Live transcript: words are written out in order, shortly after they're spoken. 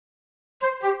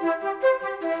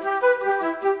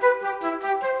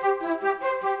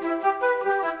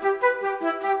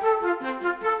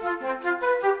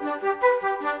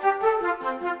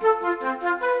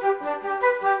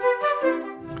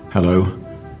Hello,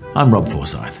 I'm Rob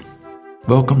Forsyth.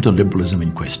 Welcome to Liberalism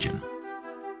in Question.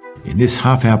 In this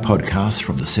half-hour podcast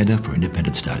from the Centre for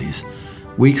Independent Studies,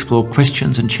 we explore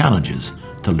questions and challenges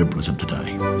to liberalism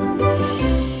today.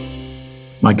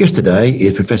 My guest today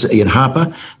is Professor Ian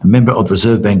Harper, a member of the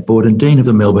Reserve Bank Board and Dean of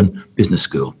the Melbourne Business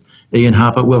School. Ian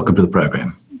Harper, welcome to the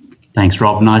program. Thanks,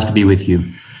 Rob. Nice to be with you.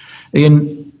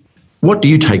 Ian, what do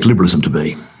you take liberalism to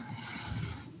be?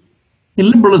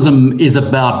 Liberalism is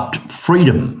about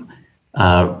freedom,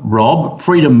 Rob.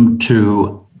 Freedom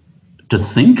to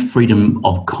think, freedom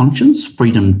of conscience,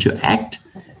 freedom to act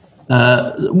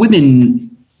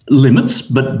within limits,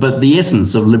 but the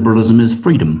essence of liberalism is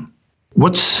freedom.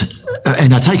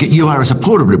 And I take it you are a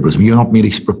supporter of liberalism. You're not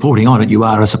merely reporting on it. You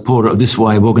are a supporter of this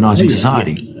way of organising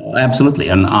society. Yeah, absolutely.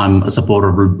 And I'm a supporter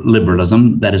of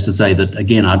liberalism. That is to say that,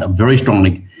 again, I very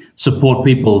strongly support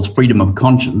people's freedom of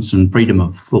conscience and freedom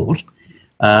of thought.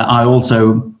 I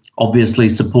also obviously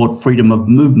support freedom of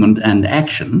movement and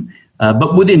action,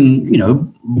 but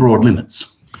within, broad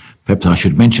limits. Perhaps I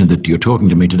should mention that you're talking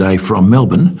to me today from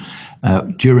Melbourne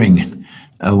during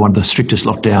one of the strictest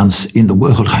lockdowns in the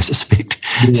world, I suspect.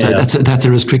 Yeah. So that's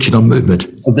a restriction on movement.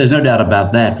 Well, there's no doubt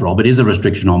about that, Rob. It is a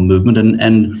restriction on movement,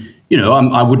 and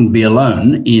I wouldn't be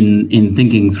alone in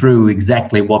thinking through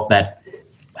exactly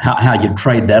how you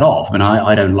trade that off. I mean,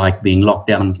 I don't like being locked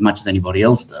down as much as anybody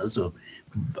else does,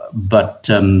 but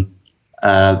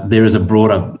there is a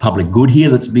broader public good here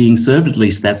that's being served. At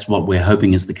least that's what we're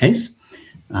hoping is the case,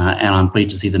 and I'm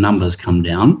pleased to see the numbers come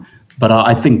down. But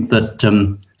I think that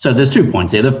so there's 2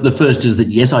 points there. The first is that,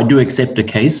 yes, I do accept a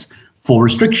case for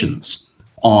restrictions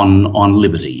on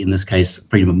liberty, in this case,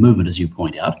 freedom of movement, as you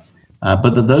point out,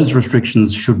 but that those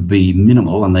restrictions should be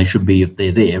minimal, and they should be, if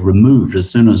they're there, removed as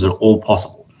soon as at all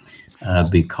possible,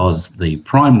 because the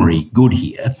primary good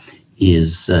here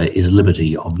is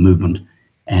liberty of movement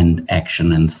and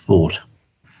action and thought.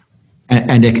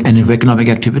 And of economic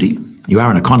activity? You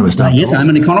are an economist, after Yes, all. I'm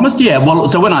an economist, yeah. Well,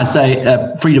 so when I say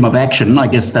freedom of action, I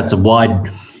guess that's a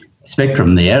wide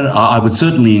spectrum there. I would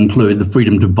certainly include the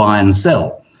freedom to buy and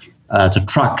sell, to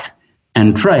truck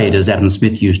and trade, as Adam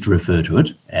Smith used to refer to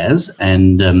it as.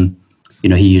 And,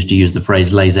 he used to use the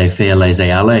phrase laissez-faire,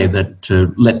 laissez-aller, that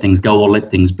to let things go or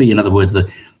let things be. In other words,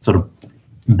 the sort of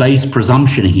base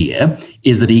presumption here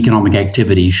is that economic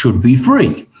activity should be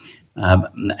free.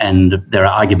 And there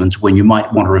are arguments when you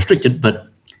might want to restrict it, but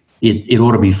it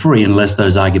ought to be free unless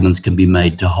those arguments can be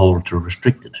made to hold to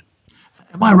restrict it.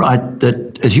 Am I right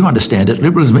that, as you understand it,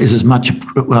 liberalism is as much,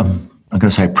 I'm going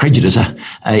to say prejudice,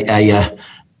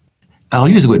 I'll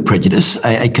use the word prejudice,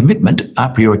 a commitment, a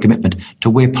priori commitment to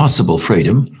where possible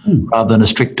freedom rather than a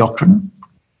strict doctrine?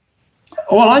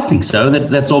 Well, I think so.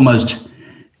 That's almost,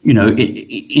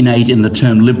 innate in the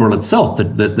term liberal itself,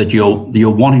 that you're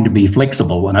wanting to be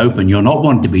flexible and open. You're not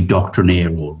wanting to be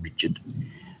doctrinaire or rigid.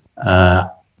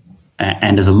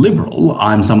 And as a liberal,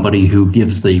 I'm somebody who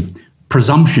gives the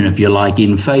presumption, if you like,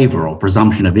 in favour, or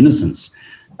presumption of innocence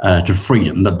to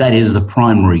freedom, that is the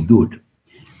primary good.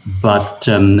 But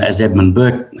as Edmund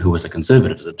Burke, who was a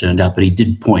conservative as it turned out, but he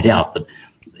did point out that,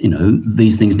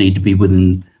 these things need to be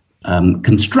within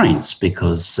constraints,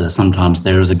 because sometimes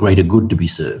there is a greater good to be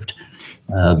served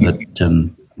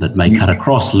that may cut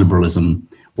across liberalism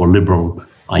or liberal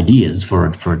ideas for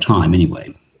a time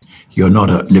anyway. You're not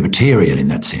a libertarian in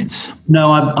that sense.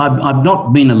 No, I've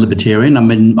not been a libertarian. I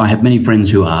mean, I have many friends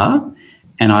who are,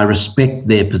 and I respect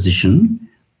their position.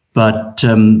 But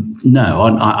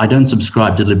no, I don't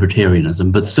subscribe to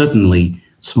libertarianism, but certainly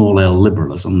small L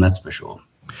liberalism, that's for sure.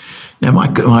 Now,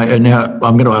 now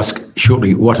I'm going to ask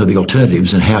shortly what are the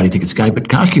alternatives and how do you think it's going, but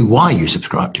can I ask you why you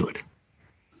subscribe to it?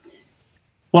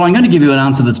 Well, I'm going to give you an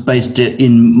answer that's based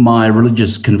in my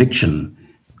religious conviction,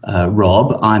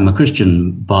 Rob. I'm a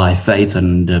Christian by faith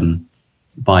and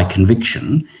by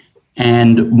conviction.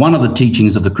 And one of the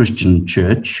teachings of the Christian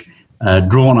church,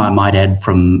 drawn, I might add,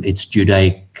 from its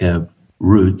Judaic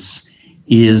roots,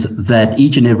 is that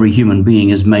each and every human being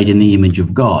is made in the image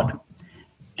of God.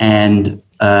 And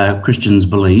Christians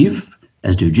believe,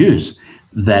 as do Jews,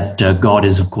 that God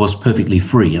is, of course, perfectly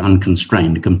free and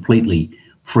unconstrained, completely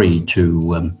free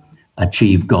to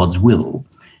achieve God's will.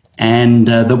 And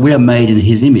that we are made in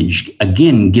his image,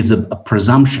 again, gives a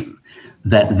presumption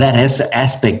that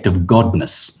aspect of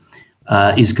godness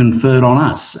is conferred on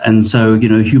us. And so,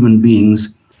 human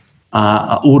beings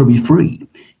ought to be free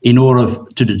in order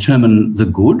to determine the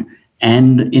good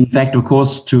and, in fact, of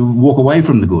course, to walk away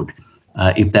from the good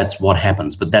if that's what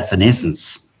happens. But that's an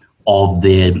essence of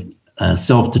their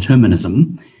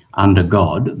self-determinism under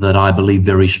God that I believe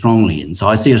very strongly in. So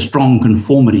I see a strong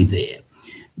conformity there.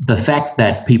 The fact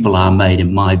that people are made,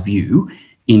 in my view,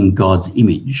 in God's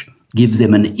image gives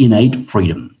them an innate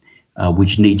freedom,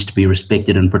 which needs to be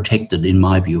respected and protected, in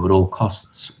my view, at all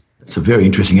costs. That's a very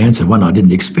interesting answer, one I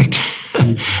didn't expect.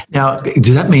 Now,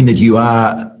 does that mean that you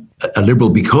are a liberal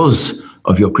because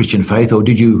of your Christian faith, or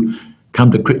did you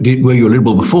were you a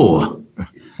liberal before?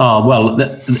 Oh, well,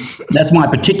 that's my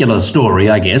particular story,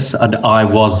 I guess. I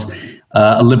was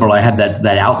a liberal. I had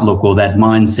that outlook or that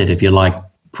mindset, if you like,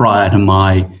 prior to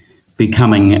my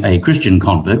becoming a Christian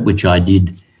convert, which I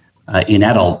did in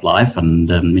adult life. And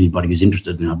anybody who's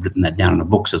interested, I've written that down in a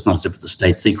book, so it's not as if it's a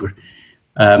state secret.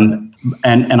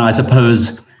 And I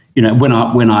suppose,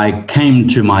 when I came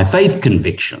to my faith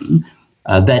conviction,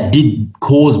 that did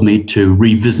cause me to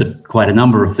revisit quite a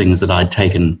number of things that I'd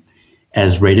taken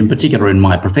as read, in particular in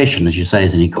my profession, as you say,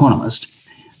 as an economist.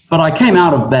 But I came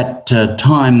out of that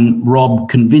time, Rob,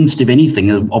 convinced, if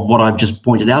anything, of what I've just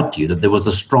pointed out to you, that there was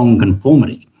a strong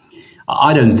conformity.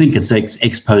 I don't think it's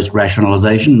ex post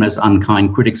rationalisation, as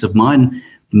unkind critics of mine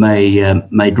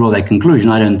may draw that conclusion.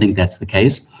 I don't think that's the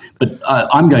case. But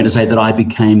I'm going to say that I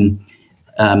became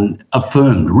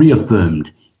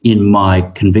reaffirmed in my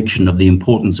conviction of the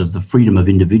importance of the freedom of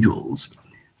individuals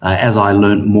as I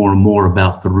learned more and more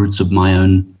about the roots of my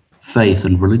own faith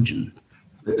and religion.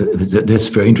 That's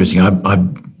very interesting. I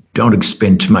don't want to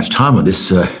spend too much time on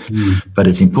this, but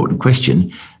it's an important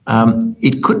question.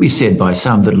 It could be said by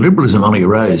some that liberalism only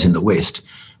arose in the West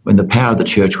when the power of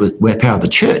the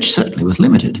church certainly was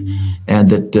limited,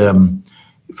 and that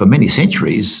for many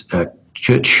centuries,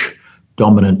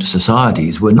 church-dominant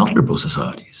societies were not liberal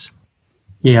societies.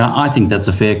 Yeah, I think that's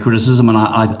a fair criticism, and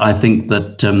I think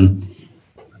that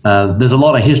there's a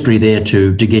lot of history there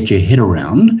to get your head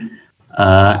around,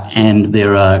 and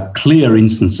there are clear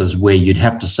instances where you'd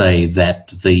have to say that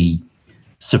the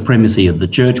supremacy of the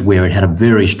church, where it had a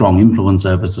very strong influence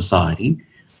over society,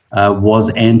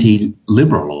 was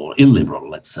anti-liberal or illiberal,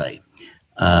 let's say,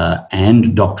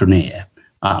 and doctrinaire.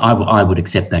 I would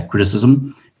accept that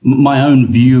criticism. My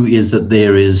own view is that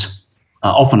there is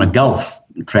often a gulf,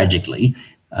 tragically,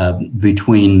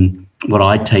 between what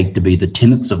I take to be the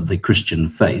tenets of the Christian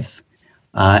faith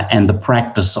and the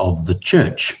practice of the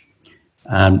church.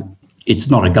 It's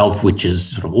not a gulf which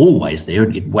is sort of always there.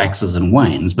 It waxes and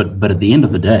wanes, but at the end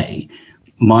of the day,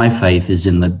 my faith is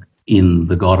in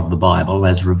the God of the Bible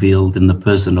as revealed in the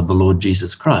person of the Lord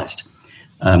Jesus Christ.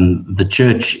 The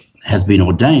church has been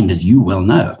ordained, as you well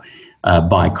know,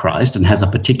 by Christ and has a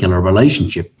particular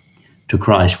relationship to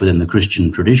Christ within the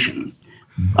Christian tradition.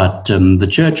 But the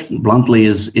church, bluntly,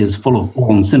 is full of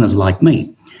fallen sinners like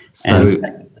me. So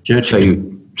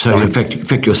in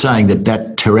fact, you're saying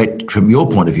that from your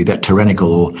point of view, that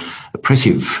tyrannical or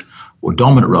oppressive or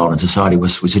dominant role in society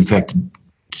was in fact,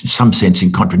 in some sense,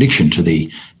 in contradiction to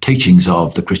the teachings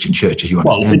of the Christian church as you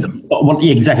understand them. Well,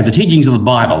 yeah, exactly. The teachings of the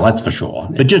Bible, that's for sure.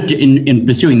 But just in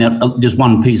pursuing that, just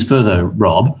one piece further,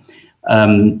 Rob,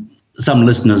 some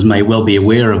listeners may well be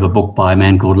aware of a book by a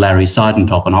man called Larry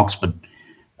Seidentop, an Oxford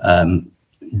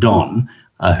Don,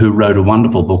 who wrote a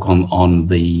wonderful book on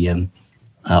the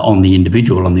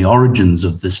individual and the origins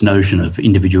of this notion of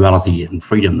individuality and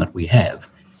freedom that we have.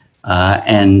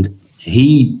 And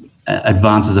he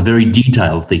advances a very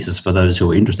detailed thesis for those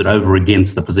who are interested over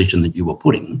against the position that you were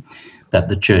putting, that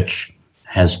the church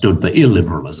has stood for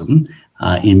illiberalism.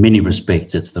 In many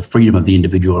respects, it's the freedom of the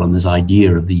individual and this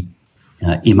idea of the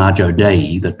imago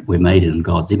Dei, that we're made in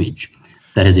God's image,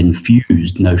 that has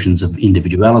infused notions of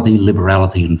individuality,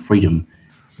 liberality and freedom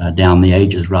down the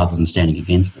ages rather than standing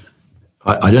against it.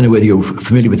 I don't know whether you're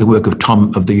familiar with the work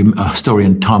of the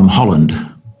historian Tom Holland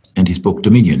and his book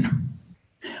Dominion.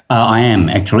 I am,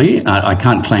 actually. I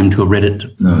can't claim to have read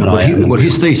it. No.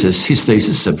 His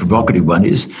thesis, a provocative one,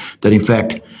 is that in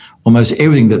fact almost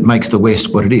everything that makes the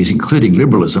West what it is, including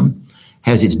liberalism,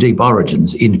 has its deep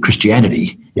origins in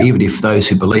Christianity, even if those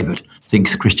who believe it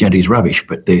think Christianity is rubbish,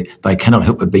 but they cannot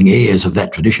help but being heirs of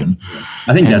that tradition.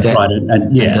 I think that's right.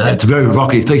 It's a very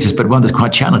provocative thesis, but one that's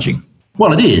quite challenging.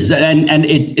 Well, it is, and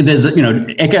there's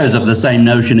echoes of the same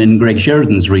notion in Greg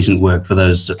Sheridan's recent work for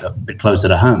those a bit closer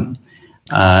to home,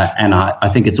 and I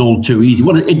think it's all too easy.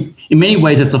 Well, in many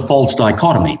ways, it's a false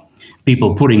dichotomy.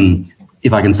 People putting,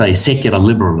 if I can say, secular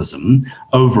liberalism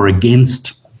over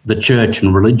against the church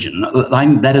and religion.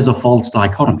 That is a false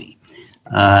dichotomy,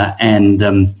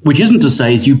 and which isn't to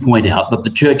say, as you point out, that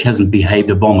the church hasn't behaved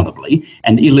abominably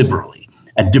and illiberally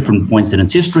at different points in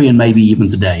its history and maybe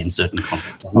even today in certain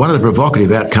contexts. One of the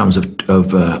provocative outcomes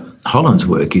of Holland's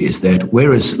work is that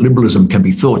whereas liberalism can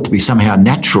be thought to be somehow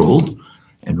natural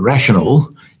and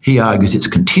rational, he argues it's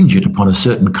contingent upon a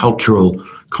certain cultural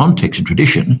context and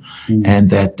tradition, and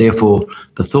that therefore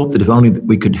the thought that if only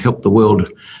we could help the world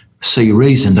see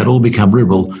reason that all become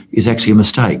liberal is actually a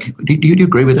mistake. Do you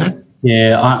agree with that?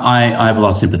 Yeah, I have a lot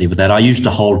of sympathy with that. I used to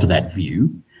hold to that view,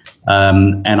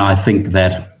 and I think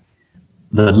that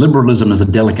the liberalism is a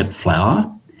delicate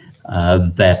flower,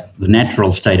 that the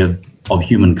natural state of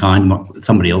humankind,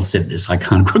 somebody else said this, I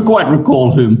can't quite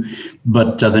recall whom,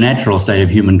 but the natural state of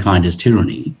humankind is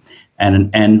tyranny.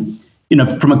 And you know,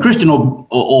 from a Christian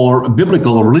or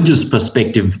biblical or religious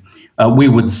perspective, we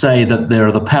would say that there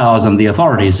are the powers and the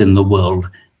authorities in the world,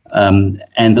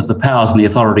 and that the powers and the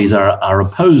authorities are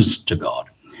opposed to God.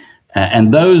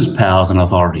 And those powers and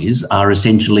authorities are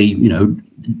essentially, you know,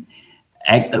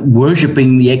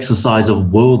 worshipping the exercise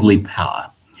of worldly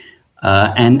power.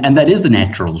 And that is the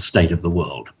natural state of the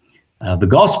world. The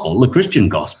gospel, the Christian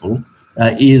gospel,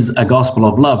 is a gospel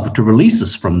of love to release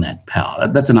us from that power.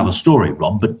 That's another story,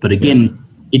 Rob. But again,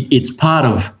 it's part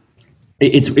of,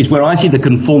 it's where I see the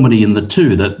conformity in the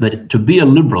two, that to be a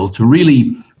liberal, to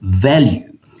really value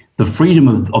the freedom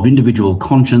of individual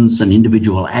conscience and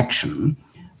individual action,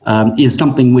 is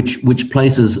something which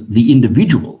places the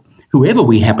individual, whoever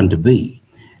we happen to be,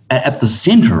 at the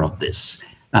center of this,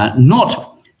 not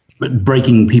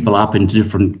breaking people up into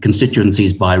different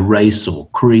constituencies by race or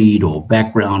creed or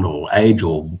background or age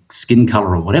or skin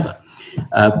color or whatever,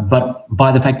 but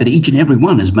by the fact that each and every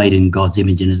one is made in God's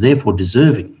image and is therefore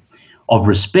deserving of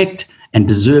respect and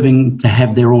deserving to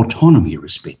have their autonomy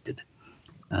respected.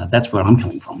 That's where I'm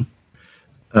coming from.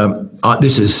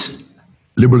 This is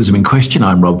Liberalism in Question.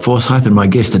 I'm Rob Forsyth, and my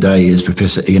guest today is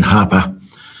Professor Ian Harper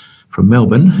from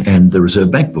Melbourne and the Reserve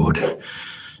Bank Board.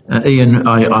 Ian,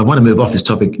 I want to move off this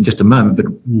topic in just a moment,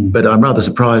 but I'm rather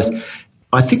surprised.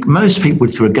 I think most people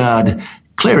would regard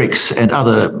clerics and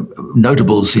other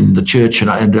notables in the church and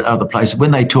other places,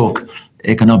 when they talk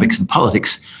economics and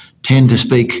politics, tend to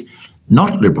speak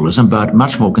not liberalism, but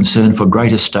much more concern for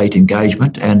greater state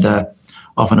engagement and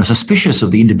often are suspicious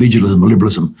of the individualism of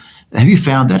liberalism. Have you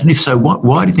found that? And if so,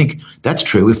 why do you think that's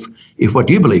true if what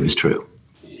you believe is true?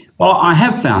 Well, I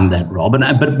have found that, Rob,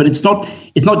 but it's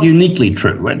not uniquely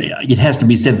true. It has to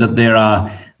be said that there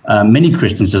are many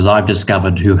Christians, as I've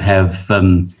discovered, who have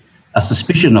a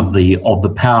suspicion of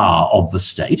the power of the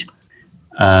state,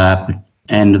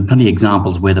 and plenty of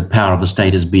examples where the power of the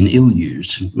state has been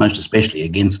ill-used, most especially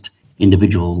against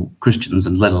individual Christians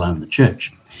and let alone the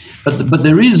church. But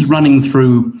there is running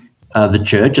through the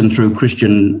church and through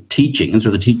Christian teaching and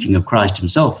through the teaching of Christ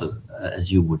himself,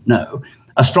 as you would know,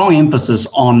 a strong emphasis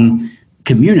on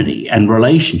community and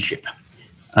relationship.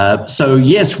 So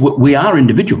yes, we are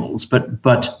individuals,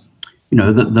 but you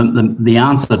know, the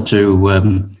answer to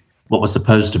what was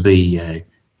supposed to be a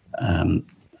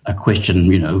question,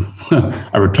 you know,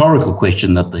 a rhetorical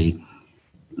question that the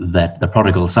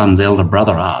prodigal son's elder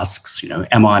brother asks, you know,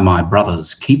 am I my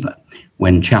brother's keeper,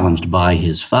 when challenged by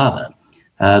his father?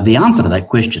 The answer to that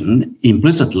question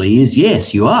implicitly is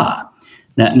yes, you are.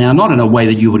 Now, not in a way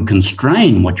that you would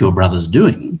constrain what your brother's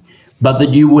doing, but that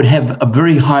you would have a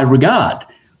very high regard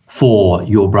for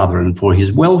your brother and for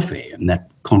his welfare. In that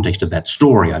context of that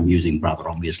story, I'm using brother,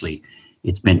 obviously,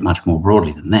 it's meant much more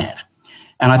broadly than that.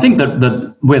 And I think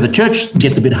that where the church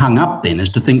gets a bit hung up then is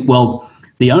to think, well,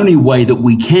 the only way that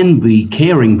we can be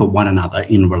caring for one another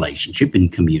in relationship, in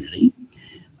community,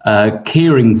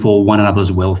 caring for one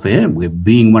another's welfare, we're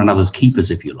being one another's keepers,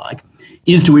 if you like,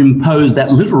 is to impose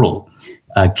that literal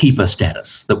keeper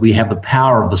status, that we have the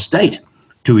power of the state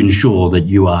to ensure that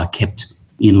you are kept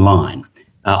in line.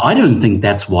 I don't think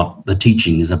that's what the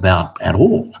teaching is about at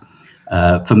all.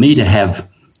 For me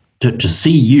to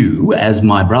see you as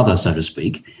my brother, so to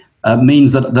speak,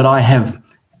 means that I have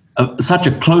such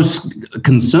a close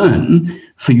concern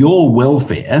for your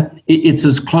welfare. It's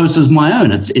as close as my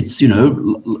own. It's you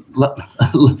know,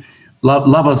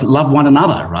 love one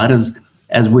another, right?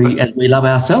 As we love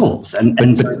ourselves,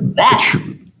 and so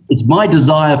that it's my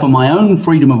desire for my own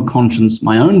freedom of conscience,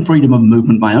 my own freedom of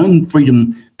movement, my own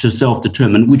freedom to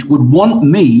self-determine, which would want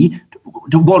me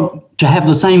to have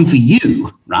the same for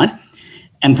you, right?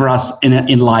 And for us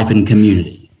in life and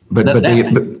community. But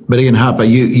Ian Harper,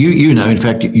 you know, in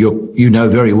fact, you know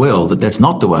very well that that's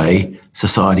not the way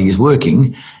society is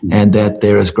working, and that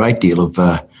there is a great deal of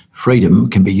freedom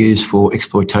can be used for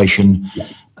exploitation,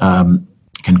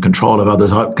 can control of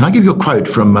others. Can I give you a quote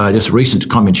from just recent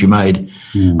comments you made?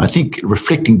 I think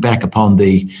reflecting back upon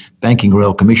the Banking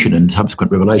Royal Commission and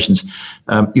subsequent revelations.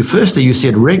 You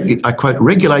said, I quote,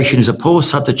 regulation is a poor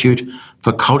substitute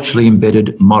for culturally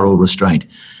embedded moral restraint.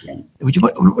 Yeah. Would you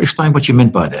explain what you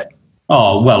meant by that?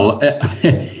 Oh, well,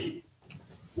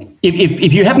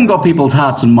 if you haven't got people's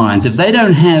hearts and minds, if they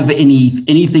don't have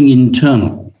anything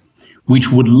internal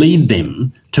which would lead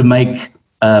them to make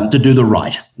to do the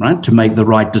right, to make the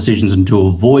right decisions and to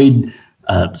avoid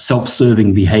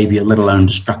self-serving behaviour, let alone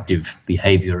destructive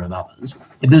behaviour of others.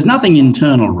 If there's nothing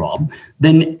internal, Rob,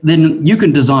 then you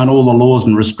can design all the laws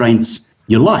and restraints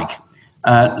you like.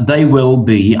 They will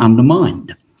be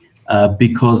undermined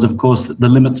because, of course, the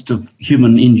limits to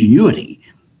human ingenuity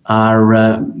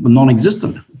are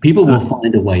non-existent. People will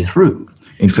find a way through.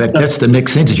 In fact, that's the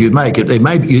next sentence you make.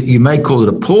 You may call it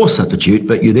a poor substitute,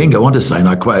 but you then go on to say, and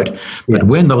I quote, but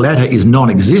when the latter is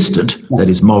non-existent, that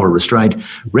is moral restraint,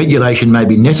 regulation may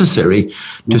be necessary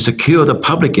to secure the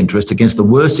public interest against the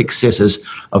worst excesses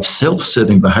of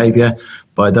self-serving behaviour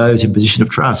by those in position of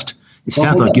trust. It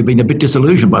sounds like you've been a bit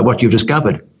disillusioned by what you've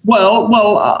discovered. Well,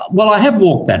 I have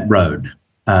walked that road,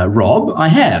 Rob. I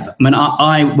have. I mean,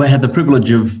 I had the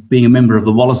privilege of being a member of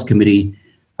the Wallace Committee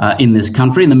in this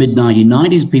country in the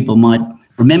mid-1990s. People might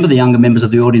remember, the younger members of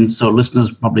the audience or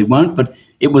listeners probably won't, but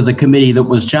it was a committee that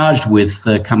was charged with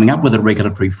coming up with a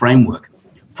regulatory framework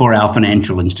for our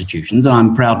financial institutions. And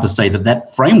I'm proud to say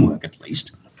that framework, at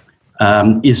least,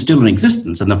 is still in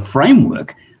existence. And the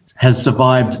framework has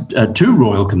survived 2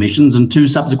 royal commissions and 2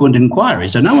 subsequent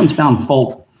inquiries. So no one's found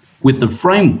fault with the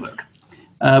framework.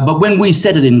 But when we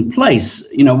set it in place,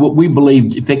 we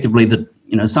believed effectively that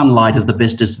sunlight is the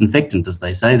best disinfectant, as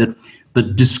they say, that the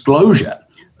disclosure,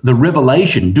 the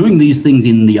revelation, doing these things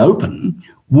in the open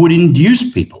would induce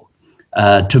people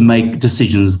to make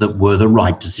decisions that were the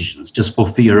right decisions, just for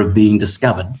fear of being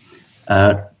discovered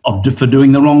for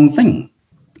doing the wrong thing.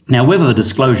 Now, whether the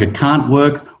disclosure can't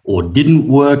work or didn't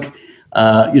work,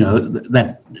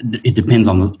 that it depends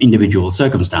on the individual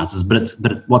circumstances.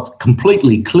 But what's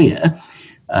completely clear,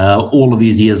 all of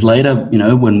these years later,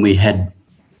 when we had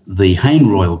the Hayne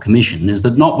Royal Commission, is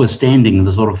that notwithstanding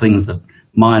the sort of things that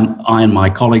I and my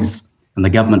colleagues and the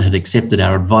government had accepted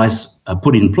our advice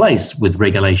put in place with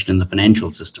regulation in the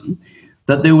financial system,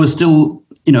 that there was still,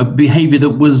 behaviour that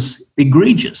was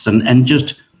egregious and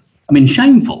just,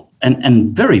 shameful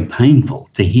and very painful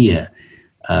to hear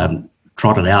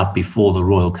trotted out before the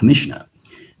Royal Commissioner.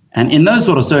 And in those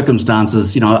sort of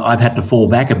circumstances, I've had to fall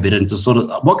back a bit into sort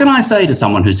of, what can I say to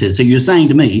someone who says, so you're saying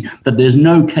to me that there's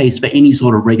no case for any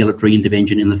sort of regulatory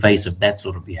intervention in the face of that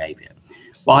sort of behaviour?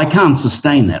 Well, I can't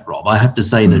sustain that, Rob. I have to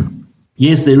say that,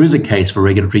 yes, there is a case for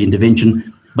regulatory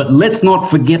intervention, but let's not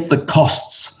forget the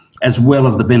costs as well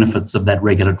as the benefits of that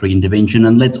regulatory intervention.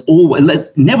 And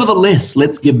nevertheless,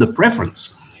 let's give the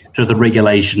preference to the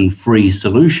regulation-free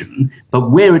solution, but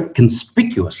where it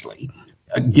conspicuously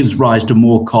gives rise to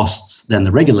more costs than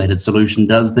the regulated solution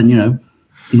does, then,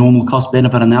 normal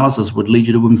cost-benefit analysis would lead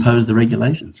you to impose the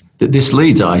regulations. This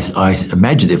leads, I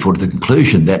imagine, therefore, to the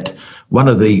conclusion that one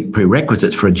of the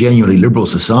prerequisites for a genuinely liberal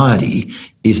society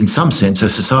is, in some sense, a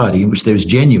society in which there is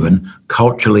genuine,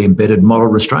 culturally embedded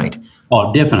moral restraint.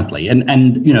 Oh, definitely. And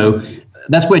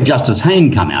that's where Justice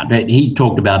Hayne come out. He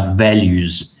talked about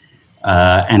values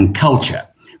and culture,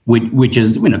 which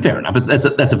is, fair enough. But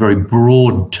that's a very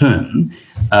broad term.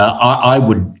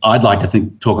 I'd like to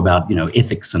talk about,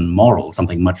 ethics and morals,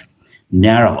 something much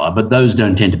narrower. But those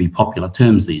don't tend to be popular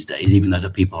terms these days, even though the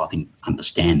people, I think,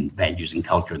 understand values and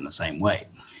culture in the same way.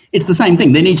 It's the same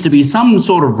thing. There needs to be some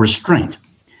sort of restraint.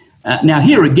 Now,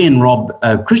 here again, Rob,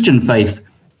 Christian faith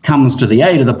comes to the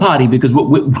aid of the party, because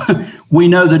we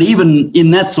know that even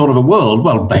in that sort of a world,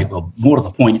 well, more to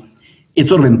the point, it's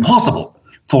sort of impossible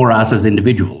for us as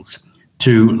individuals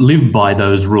to live by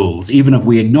those rules, even if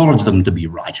we acknowledge them to be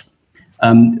right.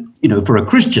 For a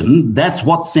Christian, that's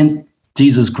what sent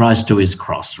Jesus Christ to his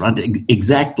cross, right?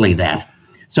 Exactly that.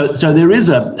 So there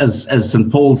is as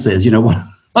St. Paul says,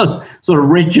 what sort of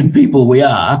wretched people we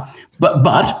are, but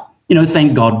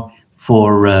thank God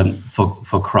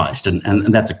for Christ,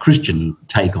 and that's a Christian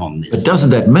take on this. But doesn't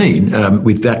that mean,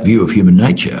 with that view of human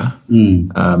nature,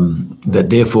 that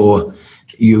therefore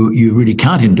you really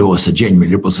can't endorse a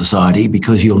genuinely liberal society,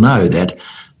 because you'll know that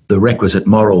the requisite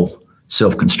moral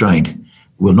self-constraint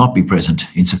will not be present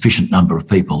in sufficient number of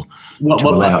people to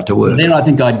allow it to work? Then I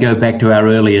think I'd go back to our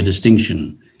earlier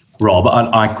distinction, Rob.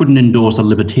 I couldn't endorse a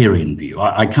libertarian view.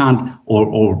 I can't,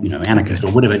 or anarchist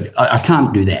or whatever. I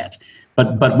can't do that.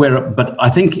 But I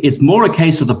think it's more a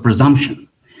case of the presumption.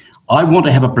 I want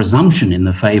to have a presumption in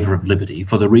the favour of liberty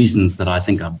for the reasons that I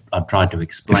think I've tried to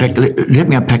explain. In fact, let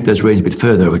me unpack those reasons a bit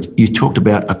further. You talked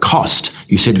about a cost.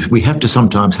 You said we have to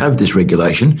sometimes have this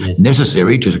regulation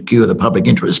necessary to secure the public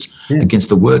interest against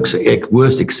the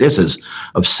worst excesses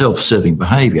of self-serving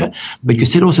behaviour. But you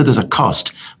said also there's a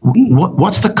cost.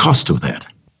 What's the cost of that?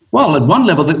 Well, at one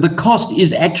level, the cost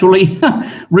is actually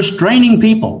restraining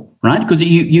people, right? Because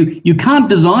you can't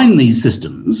design these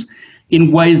systems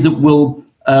in ways that will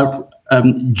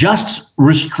just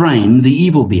restrain the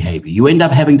evil behavior. You end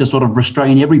up having to sort of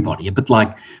restrain everybody, a bit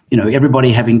like,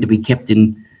 everybody having to be kept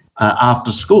in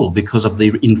after school because of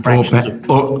the infractions.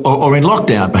 Or in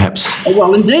lockdown, perhaps. Oh,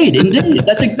 well, indeed.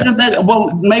 That's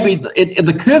well, maybe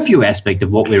the curfew aspect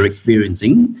of what we're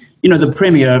experiencing. The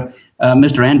Premier,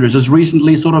 Mr. Andrews, has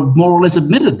recently sort of more or less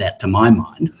admitted that, to my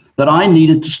mind, that I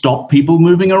needed to stop people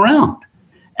moving around.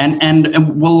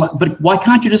 But why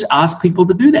can't you just ask people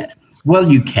to do that?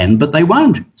 Well, you can, but they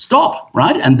won't stop,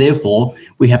 right? And therefore,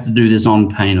 we have to do this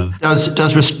on pain of... Does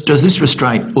this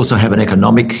restraint also have an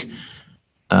economic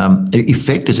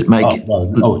effect? Does it make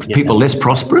people less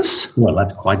prosperous? Well,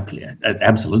 that's quite clear.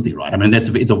 Absolutely right. I mean,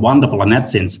 it's a wonderful, in that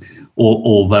sense,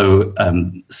 although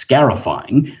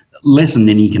scarifying, lesson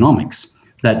in economics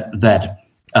that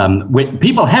when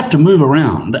people have to move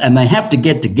around and they have to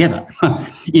get together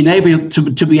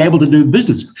to be able to do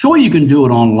business. Sure, you can do it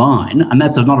online, and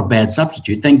that's not a bad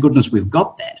substitute. Thank goodness we've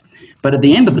got that. But at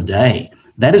the end of the day,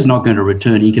 that is not going to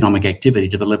return economic activity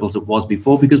to the levels it was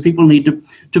before, because people need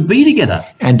to be together.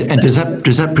 And does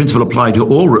that principle apply to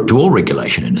all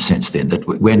regulation, in a sense, then, that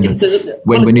when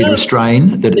we need to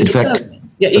restrain, that in fact...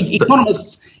 Yeah,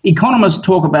 economists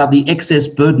talk about the excess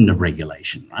burden of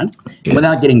regulation, right? Yes.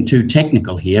 Without getting too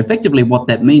technical here, effectively what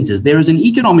that means is there is an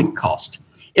economic cost.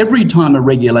 Every time a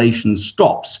regulation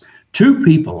stops two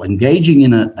people engaging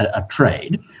in a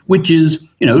trade, which is,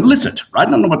 illicit, right?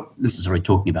 I'm not necessarily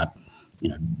talking about,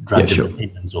 drugs of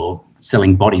dependence or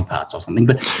selling body parts or something,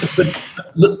 but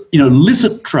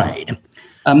illicit trade.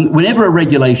 Whenever a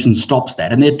regulation stops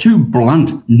that, and they're too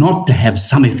blunt not to have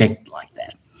some effect like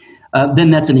that,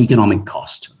 then that's an economic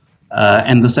cost.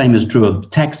 And the same is true of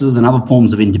taxes and other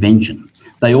forms of intervention.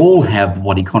 They all have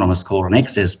what economists call an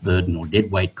excess burden or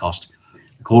deadweight cost,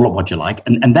 call it what you like.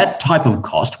 And that type of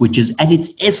cost, which is at its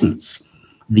essence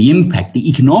the impact, the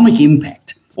economic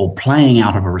impact, or playing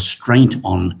out of a restraint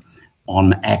on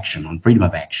action, on freedom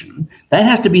of action, that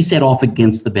has to be set off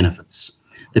against the benefits.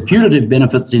 The punitive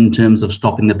benefits in terms of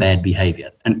stopping the bad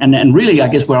behaviour. And really, I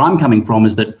guess where I'm coming from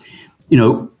is that,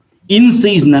 in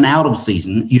season and out of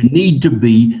season, you need to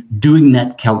be doing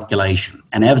that calculation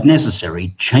and, as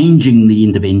necessary, changing the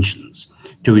interventions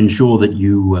to ensure that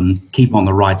you keep on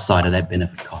the right side of that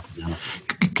benefit cost analysis.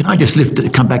 Can I just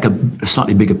come back a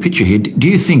slightly bigger picture here? Do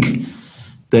you think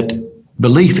that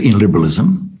belief in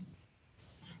liberalism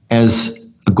as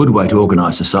a good way to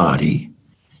organise society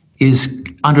is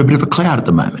under a bit of a cloud at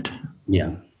the moment?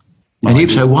 Yeah. And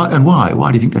if so, why? And why?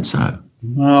 Why do you think that's so?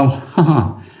 Well,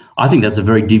 I think that's a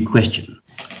very deep question.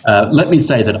 Let me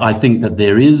say that I think that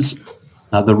there is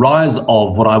the rise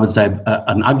of what I would say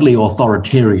an ugly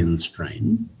authoritarian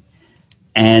strain,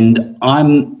 and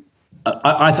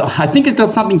I think it's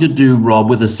got something to do, Rob,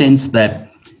 with a sense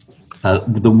that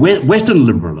the Western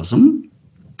liberalism,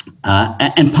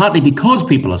 and partly because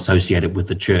people associate it with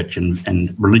the church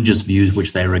and religious views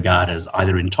which they regard as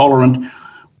either intolerant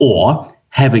or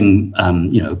having,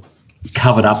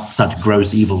 covered up such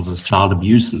gross evils as child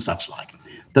abuse and such like,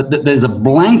 that there's a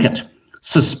blanket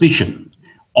suspicion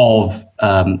of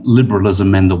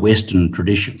liberalism and the Western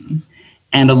tradition,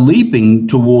 and a leaping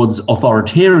towards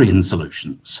authoritarian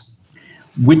solutions,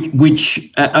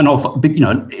 which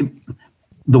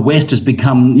the West has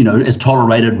become, has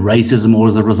tolerated racism, or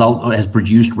as a result has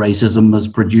produced racism, has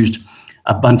produced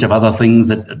a bunch of other things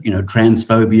that,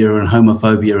 transphobia and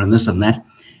homophobia and this and that.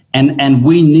 And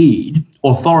we need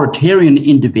authoritarian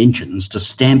interventions to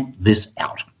stamp this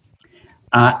out.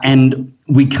 And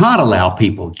we can't allow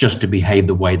people just to behave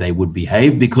the way they would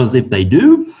behave, because if they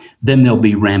do, then there'll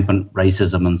be rampant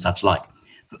racism and such like.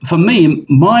 For me,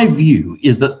 my view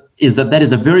is that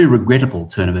is a very regrettable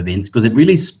turn of events, because it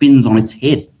really spins on its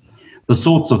head the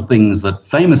sorts of things that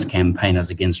famous campaigners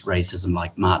against racism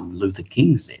like Martin Luther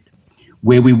King said,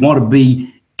 where we want to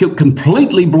be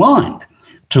completely blind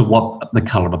to what the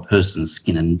colour of a person's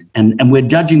skin, and we're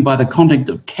judging by the content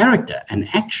of character and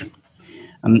action.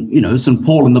 St.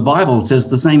 Paul in the Bible says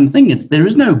the same thing. There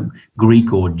is no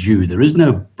Greek or Jew. There is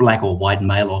no black or white,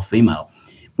 male or female.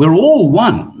 We're all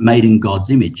one, made in God's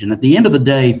image. And at the end of the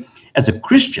day, as a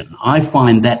Christian, I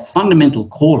find that fundamental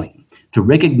calling to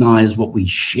recognise what we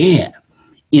share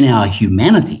in our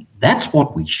humanity. That's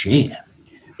what we share.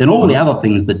 Then all the other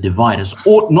things that divide us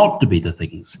ought not to be the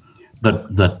things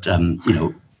that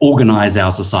organise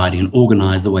our society and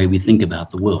organise the way we think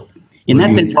about the world. In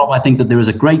that sense, Rob, I think that there is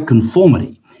a great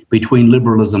conformity between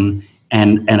liberalism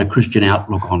and a Christian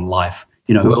outlook on life.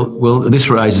 Well, this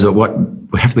raises what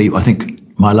would have to be, I think,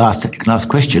 my last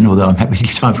question, although I'm happy to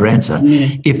give time for answer.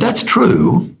 Yeah. If that's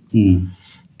true,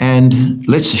 and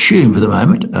let's assume for the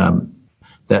moment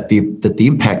that the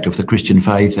impact of the Christian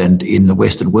faith and in the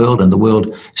Western world and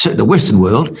the Western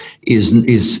world is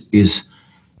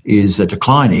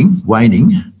declining,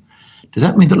 waning. Does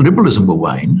that mean that liberalism will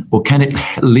wane, or can it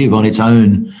live on its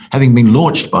own, having been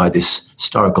launched by this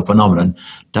historical phenomenon?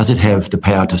 Does it have the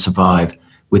power to survive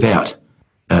without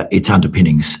its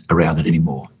underpinnings around it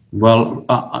anymore? Well,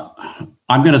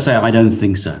 I'm going to say I don't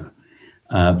think so,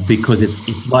 because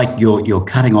it's like you're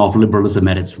cutting off liberalism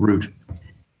at its root.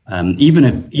 Even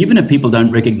if people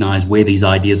don't recognise where these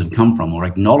ideas have come from or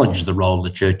acknowledge the role the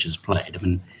church has played, I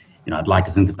mean, I'd like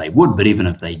to think that they would, but even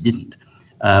if they didn't,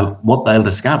 what they'll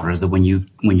discover is that when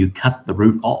you cut the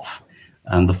root off,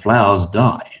 the flowers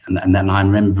die, and then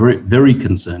I'm very, very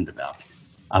concerned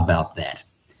about that.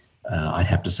 I'd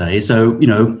have to say. So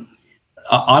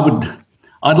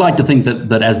I'd like to think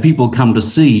that as people come to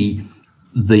see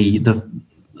the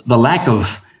lack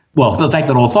of, well, the fact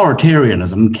that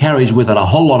authoritarianism carries with it a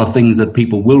whole lot of things that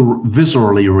people will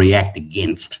viscerally react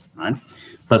against, right?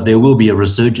 But there will be a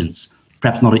resurgence,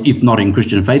 perhaps if not in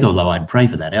Christian faith, although I'd pray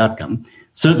for that outcome,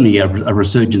 certainly a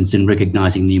resurgence in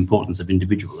recognising the importance of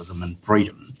individualism and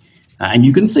freedom. And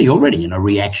you can see already a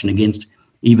reaction against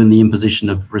even the imposition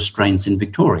of restraints in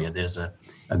Victoria. There's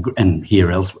and here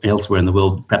elsewhere in the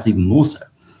world, perhaps even more so,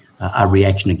 a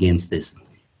reaction against this.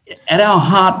 At our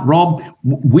heart, Rob,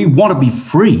 we want to be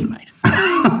free, mate.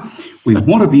 We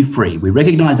want to be free. We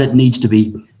recognise that needs to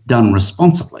be done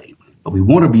responsibly, but we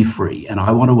want to be free. And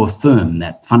I want to affirm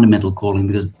that fundamental calling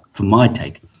because, for my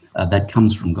take, that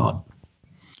comes from God.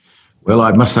 Well,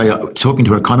 I must say, talking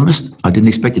to an economist, I didn't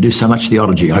expect to do so much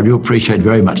theology. I do appreciate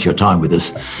very much your time with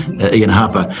us, Ian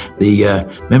Harper, the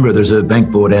member of the Reserve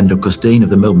Bank Board and, of course, Dean of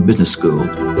the Melbourne Business School.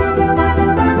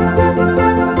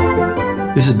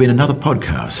 This has been another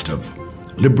podcast of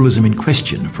Liberalism in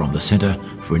Question from the Centre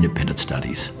for Independent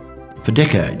Studies. For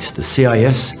decades, the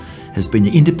CIS has been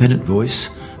the independent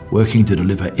voice working to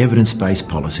deliver evidence-based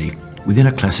policy within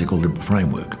a classical liberal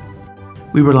framework.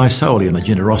 We rely solely on the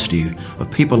generosity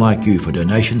of people like you for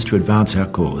donations to advance our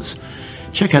cause.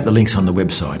 Check out the links on the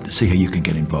website to see how you can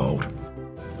get involved.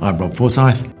 I'm Rob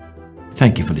Forsyth.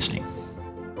 Thank you for listening.